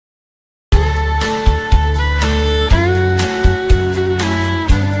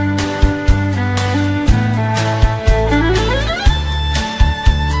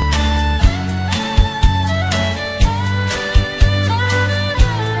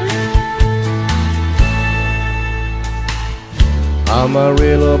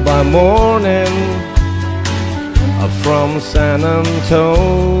Amarillo by morning, from San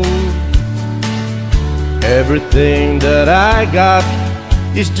Antonio. Everything that I got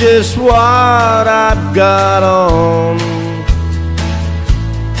is just what I've got on.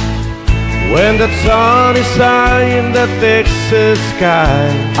 When the sun is high in the Texas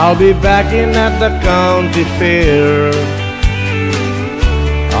sky, I'll be back in at the county fair.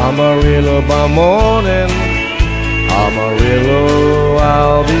 Amarillo by morning, Amarillo,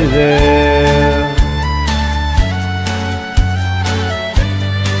 I'll be there.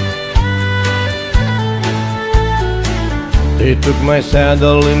 They took my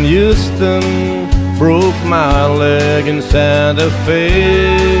saddle in Houston, broke my leg in Santa Fe,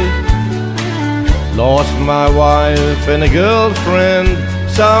 lost my wife and a girlfriend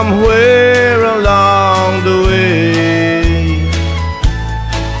somewhere along the way.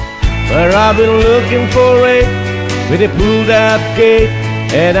 But I've been looking for it when they pull that gate,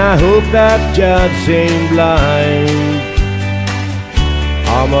 and I hope that judge ain't blind.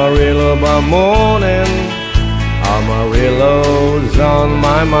 Amarillo by morning, Amarillo's on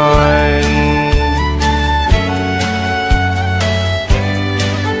my mind.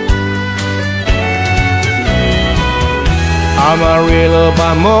 Amarillo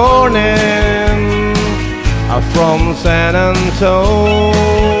by morning, I'm from San Antonio.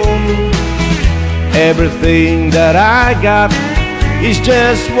 Everything that I got is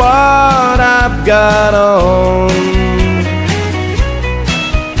just what I've got on.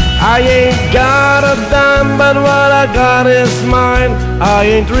 I ain't got a dime, but what I got is mine. I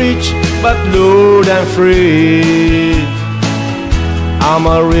ain't rich, but Lord, I'm free.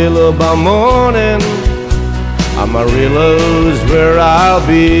 Amarillo by morning, Amarillo's where I'll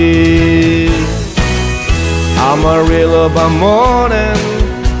be. Amarillo by morning,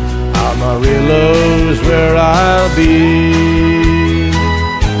 Amarillo's where I'll be.